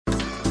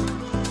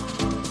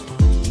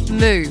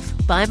Move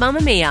by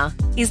Mamamia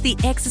is the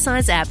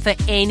exercise app for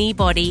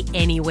anybody,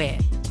 anywhere.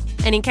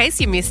 And in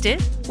case you missed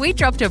it, we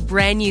dropped a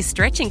brand new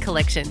stretching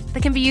collection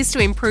that can be used to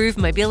improve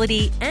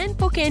mobility and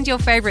bookend your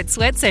favourite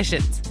sweat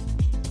sessions.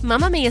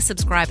 Mamamia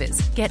subscribers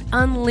get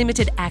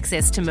unlimited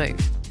access to Move,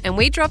 and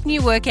we drop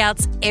new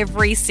workouts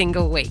every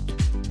single week.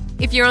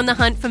 If you're on the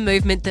hunt for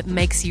movement that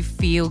makes you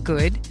feel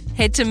good,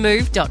 head to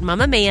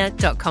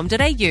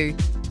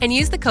move.mamamia.com.au and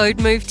use the code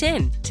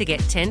MOVE10 to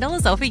get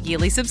 $10 off a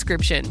yearly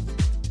subscription.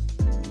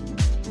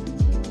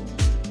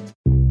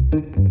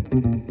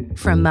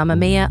 From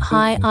Mamamia,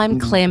 hi, I'm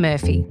Claire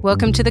Murphy.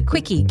 Welcome to the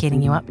Quickie,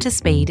 getting you up to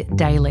speed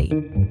daily.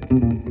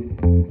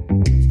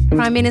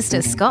 Prime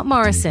Minister Scott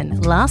Morrison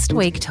last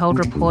week told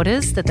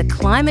reporters that the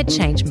climate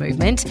change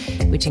movement,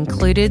 which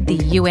included the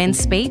UN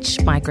speech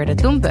by Greta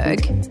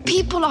Thunberg,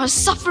 people are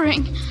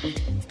suffering.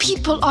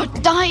 People are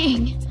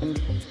dying.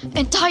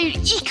 Entire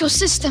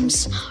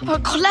ecosystems are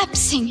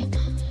collapsing.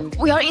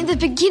 We are in the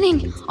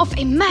beginning of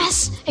a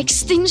mass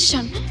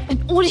extinction,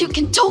 and all you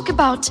can talk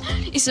about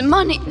is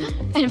money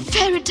and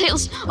fairy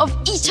tales of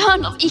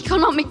eternal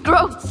economic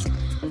growth.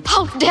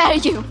 How dare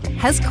you?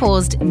 Has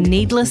caused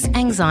needless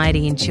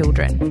anxiety in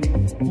children.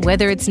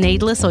 Whether it's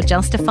needless or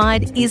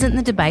justified isn't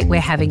the debate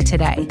we're having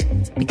today,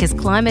 because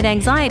climate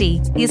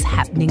anxiety is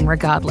happening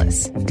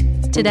regardless.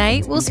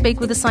 Today, we'll speak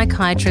with a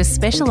psychiatrist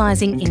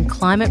specialising in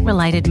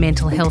climate-related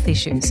mental health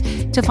issues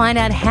to find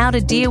out how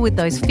to deal with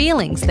those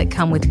feelings that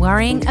come with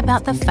worrying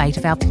about the fate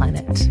of our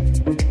planet.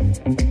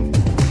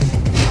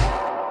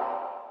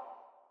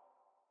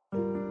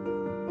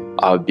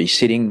 I would be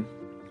sitting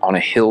on a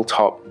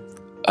hilltop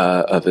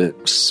of a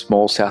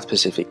small South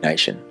Pacific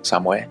nation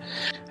somewhere,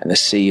 and the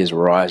sea is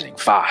rising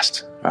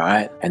fast, all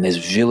right? And there's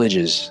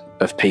villages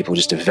of people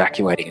just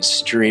evacuating and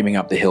streaming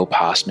up the hill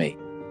past me.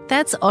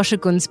 That's Osher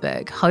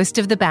Gunsberg, host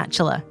of The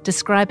Bachelor,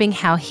 describing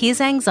how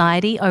his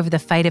anxiety over the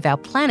fate of our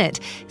planet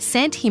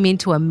sent him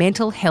into a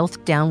mental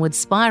health downward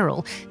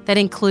spiral that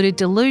included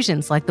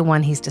delusions like the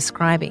one he's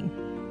describing.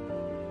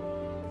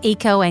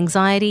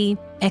 Eco-anxiety,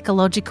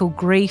 ecological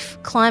grief,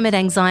 climate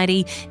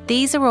anxiety,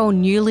 these are all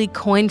newly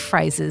coined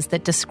phrases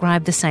that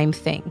describe the same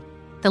thing.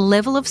 The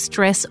level of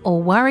stress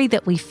or worry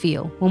that we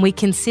feel when we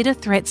consider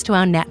threats to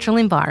our natural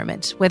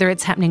environment, whether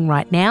it's happening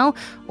right now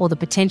or the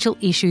potential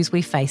issues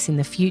we face in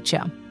the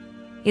future.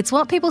 It's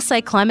what people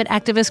say climate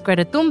activist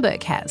Greta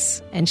Thunberg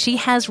has, and she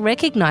has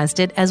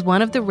recognised it as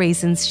one of the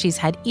reasons she's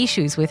had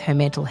issues with her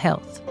mental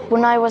health.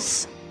 When I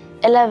was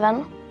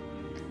 11,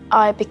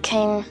 I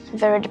became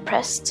very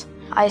depressed.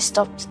 I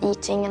stopped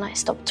eating and I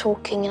stopped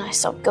talking and I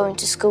stopped going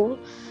to school.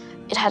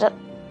 It had a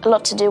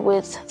lot to do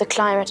with the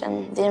climate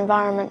and the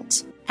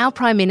environment. Our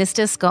Prime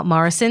Minister, Scott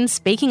Morrison,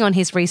 speaking on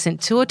his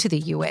recent tour to the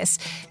US,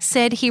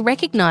 said he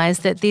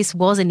recognised that this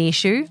was an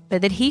issue,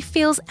 but that he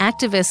feels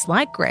activists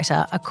like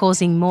Greta are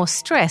causing more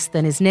stress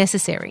than is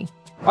necessary.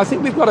 I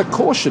think we've got to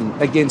caution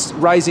against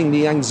raising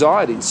the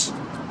anxieties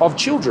of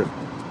children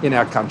in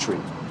our country.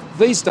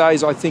 These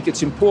days, I think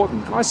it's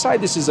important, and I say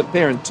this as a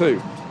parent too,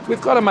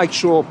 we've got to make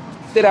sure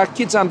that our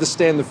kids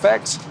understand the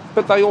facts,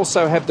 but they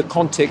also have the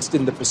context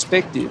and the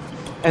perspective,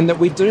 and that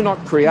we do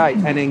not create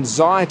an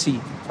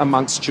anxiety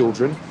amongst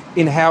children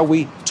in how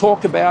we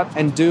talk about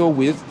and deal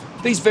with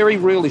these very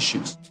real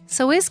issues.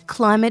 So is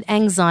climate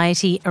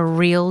anxiety a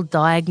real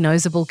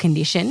diagnosable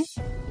condition?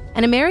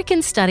 An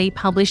American study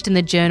published in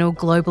the journal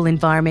Global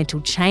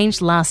Environmental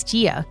Change last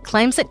year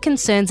claims that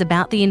concerns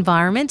about the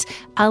environment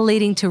are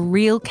leading to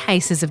real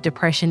cases of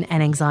depression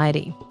and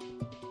anxiety.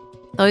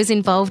 Those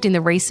involved in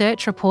the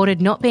research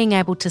reported not being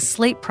able to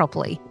sleep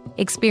properly,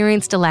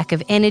 experienced a lack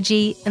of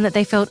energy, and that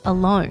they felt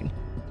alone.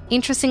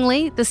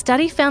 Interestingly, the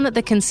study found that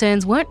the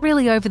concerns weren't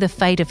really over the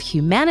fate of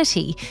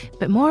humanity,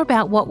 but more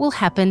about what will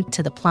happen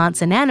to the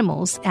plants and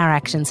animals our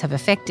actions have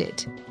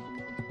affected.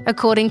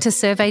 According to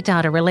survey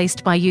data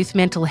released by youth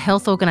mental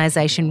health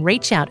organisation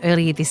Reach Out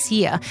earlier this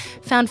year,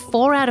 found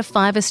 4 out of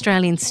 5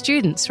 Australian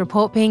students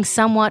report being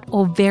somewhat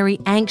or very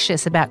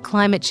anxious about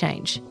climate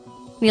change.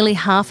 Nearly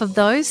half of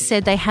those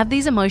said they have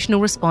these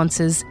emotional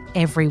responses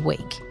every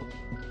week.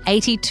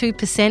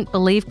 82%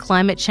 believe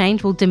climate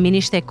change will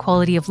diminish their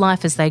quality of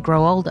life as they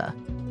grow older,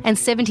 and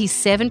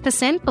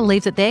 77%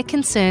 believe that their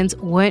concerns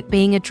weren't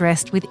being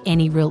addressed with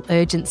any real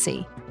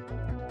urgency.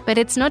 But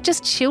it's not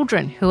just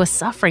children who are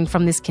suffering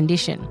from this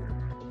condition.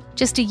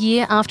 Just a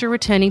year after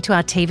returning to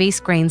our TV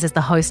screens as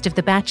the host of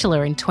The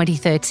Bachelor in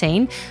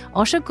 2013,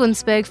 Osher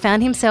Gunsberg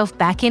found himself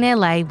back in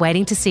LA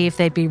waiting to see if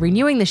they'd be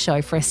renewing the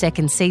show for a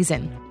second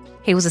season.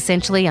 He was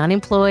essentially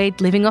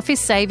unemployed, living off his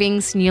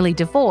savings, newly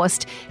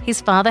divorced,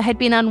 his father had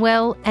been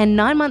unwell, and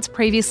 9 months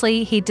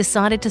previously he'd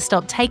decided to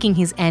stop taking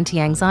his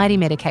anti-anxiety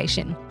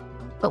medication.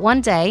 But one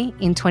day,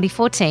 in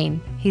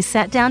 2014, he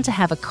sat down to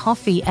have a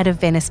coffee at a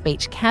Venice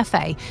Beach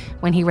cafe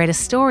when he read a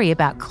story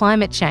about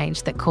climate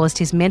change that caused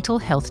his mental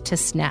health to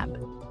snap.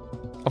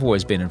 I've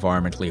always been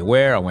environmentally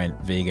aware. I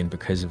went vegan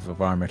because of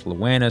environmental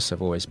awareness.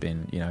 I've always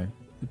been,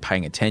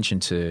 paying attention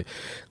to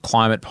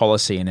climate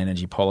policy and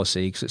energy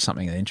policy because it's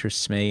something that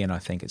interests me, and I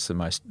think it's the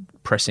most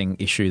pressing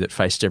issue that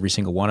faces every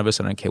single one of us.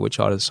 I don't care which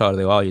side of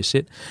the aisle you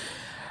sit.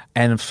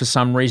 And for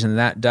some reason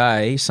that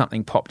day,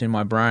 something popped in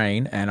my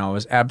brain and I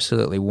was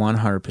absolutely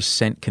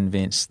 100%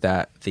 convinced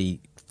that the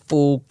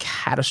full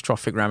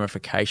catastrophic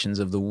ramifications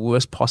of the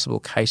worst possible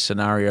case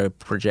scenario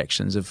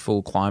projections of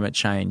full climate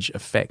change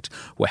effect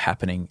were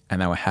happening,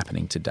 and they were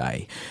happening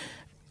today.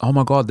 Oh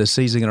my God, the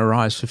seas are going to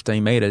rise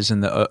 15 metres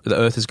and the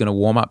Earth is going to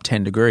warm up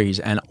 10 degrees,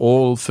 and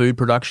all food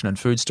production and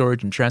food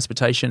storage and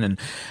transportation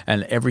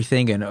and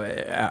everything, and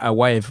a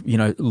way of,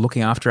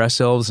 looking after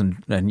ourselves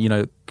and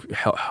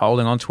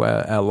holding on to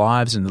our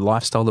lives and the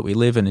lifestyle that we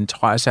live in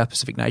entire South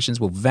Pacific nations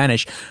will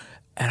vanish.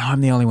 And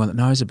I'm the only one that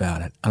knows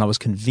about it. And I was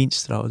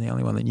convinced that I was the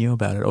only one that knew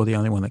about it, or the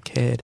only one that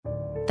cared.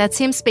 That's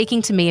him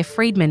speaking to Mia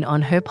Friedman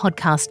on her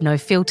podcast No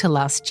Filter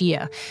last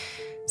year.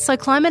 So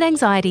climate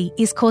anxiety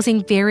is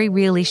causing very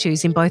real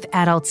issues in both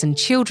adults and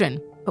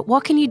children. But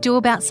what can you do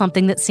about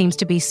something that seems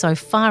to be so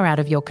far out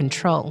of your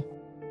control?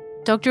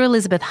 Dr.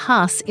 Elizabeth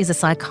Haas is a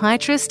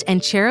psychiatrist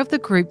and chair of the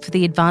Group for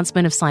the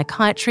Advancement of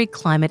Psychiatry,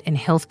 Climate and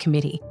Health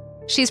Committee.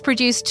 She's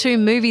produced 2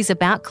 movies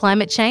about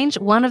climate change,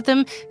 one of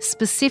them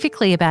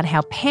specifically about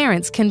how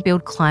parents can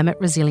build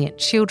climate-resilient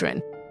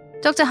children.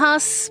 Dr.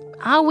 Haas,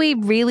 are we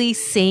really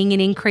seeing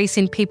an increase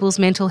in people's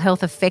mental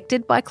health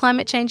affected by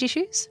climate change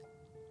issues?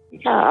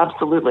 Yeah,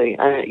 absolutely.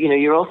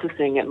 You're also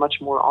seeing it much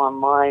more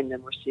online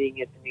than we're seeing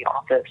it in the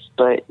office.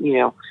 But,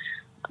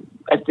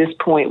 at this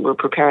point, we're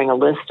preparing a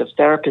list of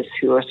therapists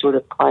who are sort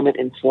of climate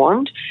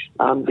informed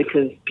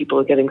because people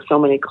are getting so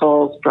many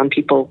calls from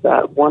people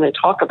that want to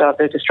talk about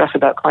their distress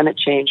about climate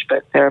change,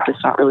 but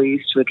therapists aren't really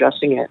used to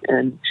addressing it.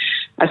 And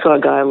I saw a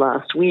guy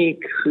last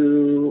week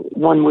who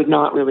one would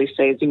not really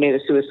say he made a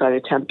suicide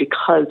attempt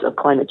because of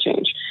climate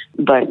change,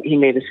 but he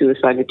made a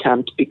suicide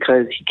attempt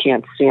because he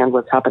can't stand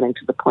what's happening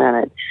to the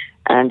planet,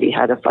 and he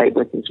had a fight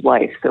with his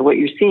wife. So what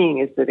you're seeing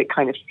is that it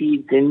kind of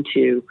feeds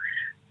into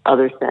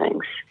other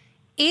things.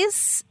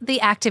 Is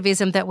the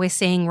activism that we're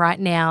seeing right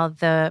now,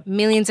 the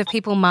millions of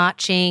people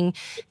marching,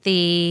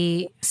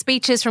 the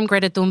speeches from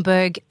Greta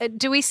Thunberg,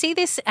 do we see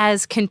this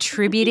as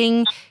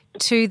contributing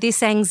to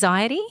this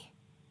anxiety?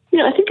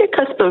 I think it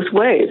cuts both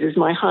ways, is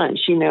my hunch.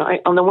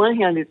 On the one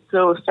hand, it's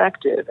so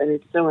effective and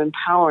it's so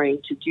empowering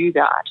to do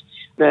that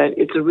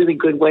it's a really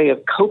good way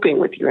of coping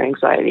with your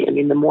anxiety. I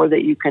mean, the more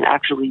that you can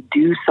actually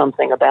do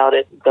something about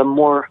it, the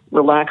more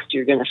relaxed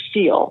you're going to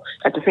feel.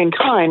 At the same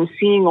time,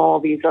 seeing all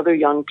these other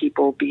young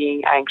people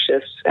being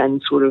anxious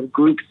and sort of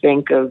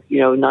groupthink of,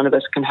 none of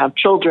us can have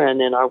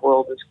children and our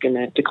world is going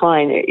to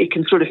decline, it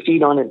can sort of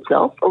feed on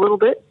itself a little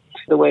bit,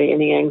 the way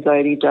any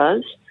anxiety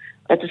does.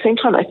 At the same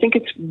time, I think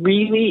it's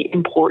really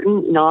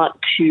important not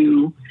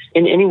to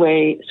in any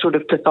way sort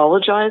of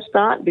pathologize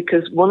that,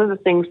 because one of the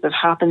things that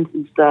happens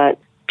is that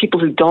people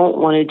who don't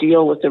want to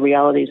deal with the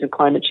realities of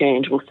climate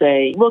change will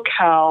say, look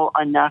how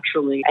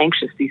unnaturally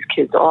anxious these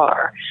kids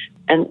are.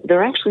 And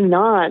they're actually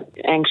not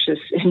anxious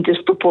in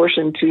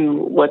disproportion to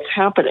what's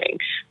happening.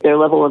 Their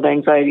level of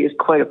anxiety is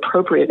quite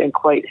appropriate and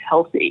quite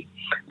healthy.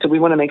 So we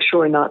want to make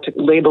sure not to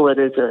label it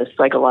as a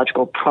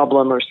psychological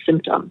problem or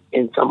symptom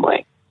in some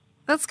way.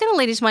 That's going to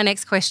lead into my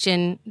next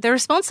question. The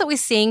response that we're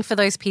seeing for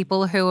those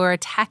people who are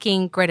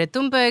attacking Greta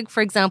Thunberg,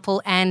 for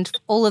example, and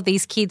all of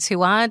these kids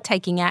who are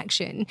taking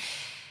action,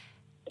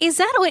 is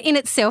that in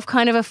itself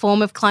kind of a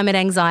form of climate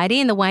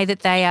anxiety in the way that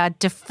they are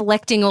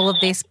deflecting all of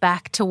this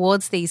back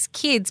towards these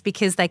kids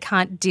because they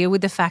can't deal with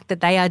the fact that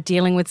they are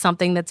dealing with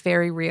something that's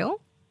very real?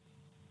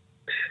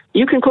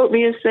 You can quote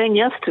me as saying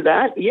yes to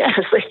that. Yes,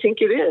 I think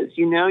it is.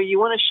 You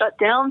want to shut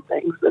down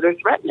things that are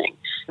threatening.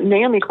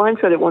 Naomi Klein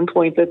said at one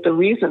point that the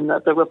reason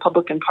that the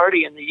Republican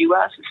Party in the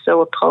U.S. is so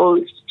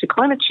opposed to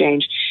climate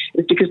change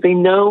is because they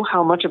know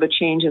how much of a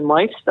change in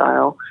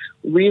lifestyle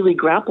really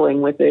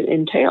grappling with it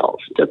entails.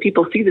 So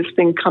people see this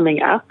thing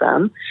coming at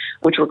them,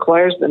 which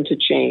requires them to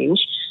change,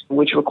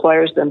 which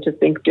requires them to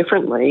think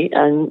differently,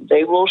 and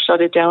they will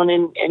shut it down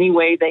in any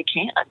way they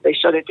can. They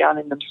shut it down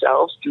in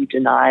themselves through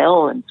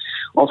denial and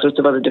all sorts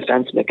of other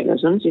defense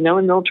mechanisms, and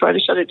they'll try to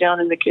shut it down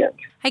in the kids.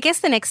 I guess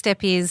the next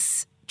step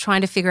is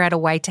trying to figure out a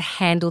way to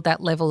handle that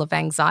level of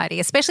anxiety,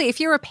 especially if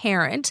you're a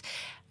parent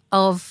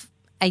of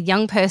a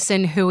young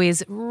person who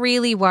is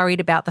really worried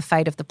about the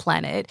fate of the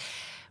planet.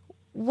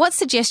 What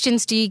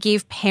suggestions do you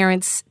give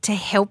parents to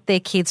help their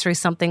kids through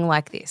something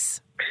like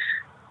this?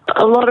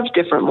 A lot of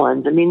different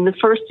ones. I mean, the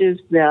first is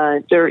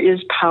that there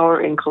is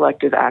power in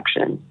collective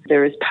action.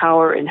 There is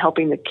power in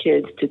helping the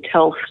kids to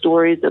tell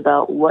stories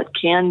about what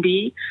can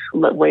be,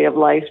 what way of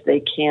life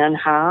they can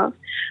have.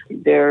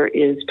 There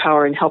is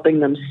power in helping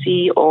them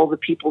see all the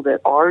people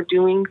that are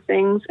doing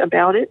things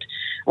about it,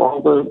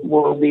 all the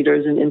world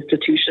leaders and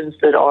institutions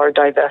that are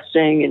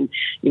divesting and,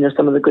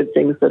 some of the good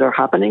things that are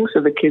happening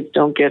so the kids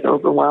don't get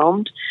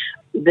overwhelmed.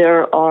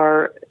 There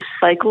are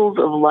cycles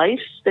of life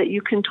that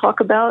you can talk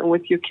about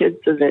with your kids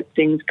so that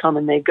things come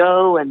and they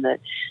go, and that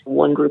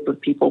one group of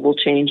people will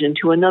change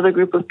into another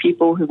group of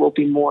people who will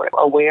be more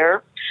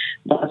aware.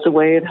 That's a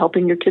way of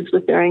helping your kids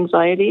with their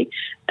anxiety,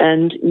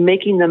 and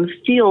making them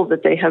feel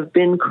that they have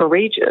been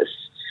courageous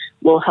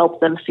will help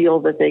them feel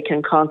that they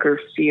can conquer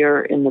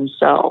fear in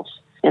themselves.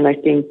 And I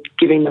think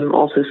giving them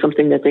also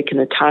something that they can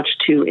attach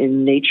to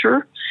in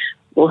nature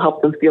We'll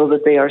help them feel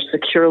that they are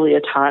securely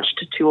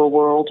attached to a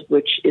world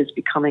which is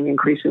becoming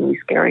increasingly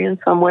scary in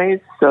some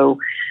ways. So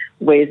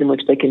ways in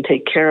which they can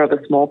take care of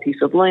a small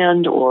piece of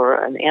land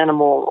or an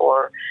animal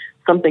or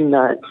something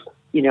that,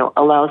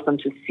 allows them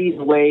to see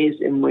the ways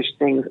in which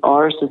things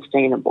are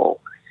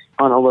sustainable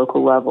on a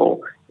local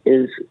level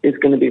is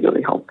going to be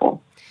really helpful.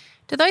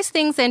 Do those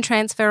things then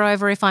transfer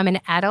over if I'm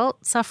an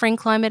adult suffering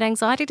climate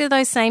anxiety? Do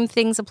those same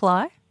things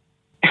apply?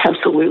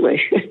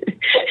 Absolutely.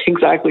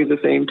 Exactly the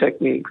same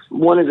techniques.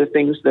 One of the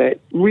things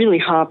that really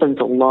happens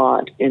a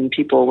lot in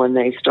people when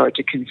they start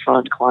to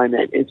confront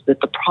climate is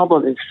that the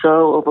problem is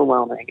so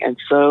overwhelming and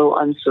so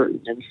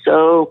uncertain and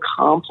so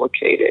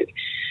complicated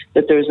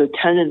that there's a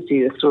tendency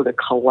to sort of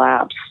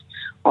collapse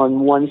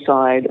on one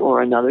side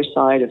or another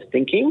side of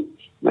thinking,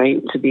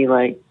 right? To be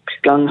like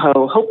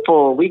gung-ho,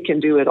 hopeful, we can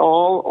do it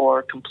all,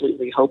 or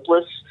completely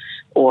hopeless,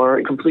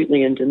 or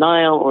completely in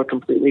denial, or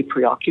completely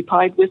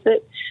preoccupied with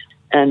it.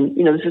 And,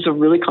 this is a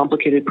really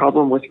complicated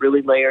problem with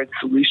really layered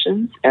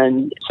solutions.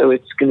 And so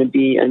it's going to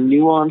be a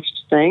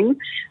nuanced thing.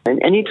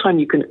 And anytime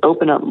you can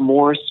open up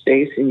more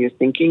space in your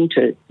thinking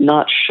to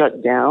not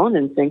shut down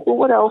and think, well,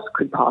 what else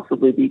could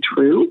possibly be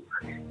true?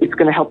 It's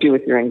going to help you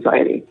with your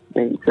anxiety.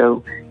 And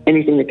so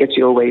anything that gets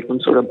you away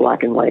from sort of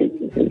black and white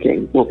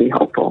thinking will be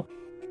helpful.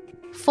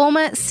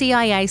 Former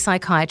CIA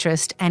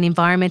psychiatrist and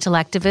environmental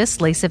activist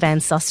Lisa Van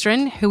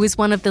Susteren, who is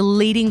one of the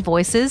leading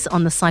voices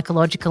on the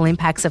psychological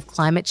impacts of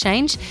climate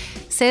change,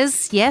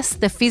 says, yes,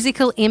 the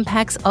physical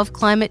impacts of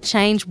climate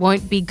change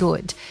won't be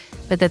good,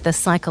 but that the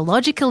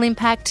psychological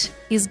impact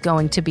is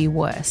going to be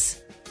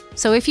worse.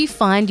 So if you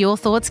find your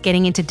thoughts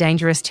getting into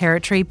dangerous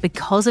territory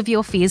because of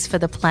your fears for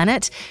the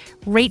planet,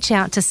 reach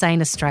out to Sane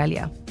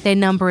Australia. Their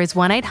number is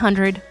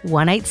 1800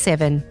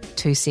 187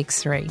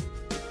 263.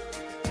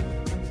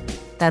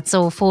 That's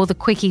all for The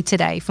Quickie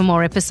today. For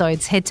more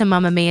episodes, head to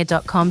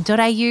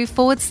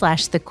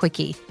mamamia.com.au/The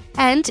Quickie.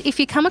 And if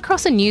you come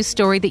across a news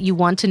story that you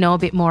want to know a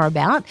bit more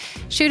about,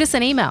 shoot us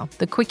an email,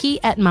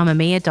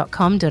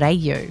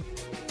 thequickie@mamamia.com.au.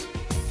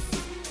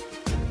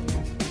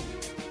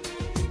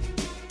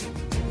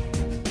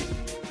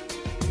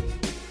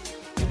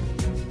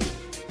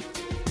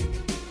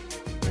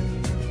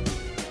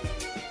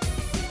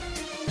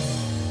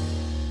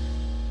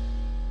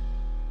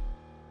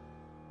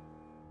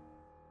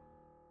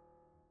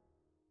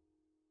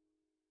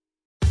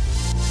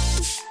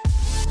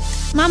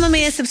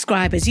 Mamamia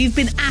subscribers, you've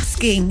been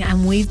asking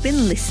and we've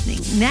been listening.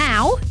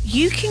 Now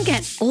you can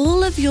get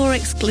all of your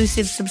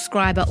exclusive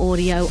subscriber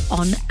audio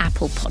on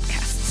Apple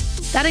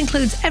Podcasts. That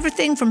includes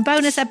everything from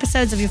bonus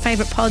episodes of your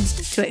favourite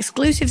pods to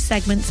exclusive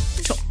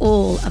segments to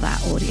all of our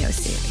audio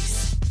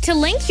series. To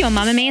link your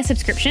Mamamia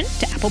subscription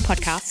to Apple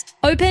Podcasts,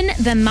 open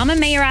the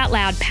Mamamia Out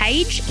Loud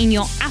page in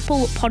your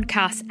Apple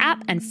Podcasts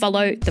app and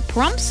follow the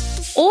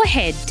prompts, or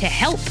head to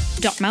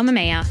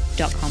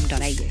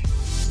help.mamamia.com.au.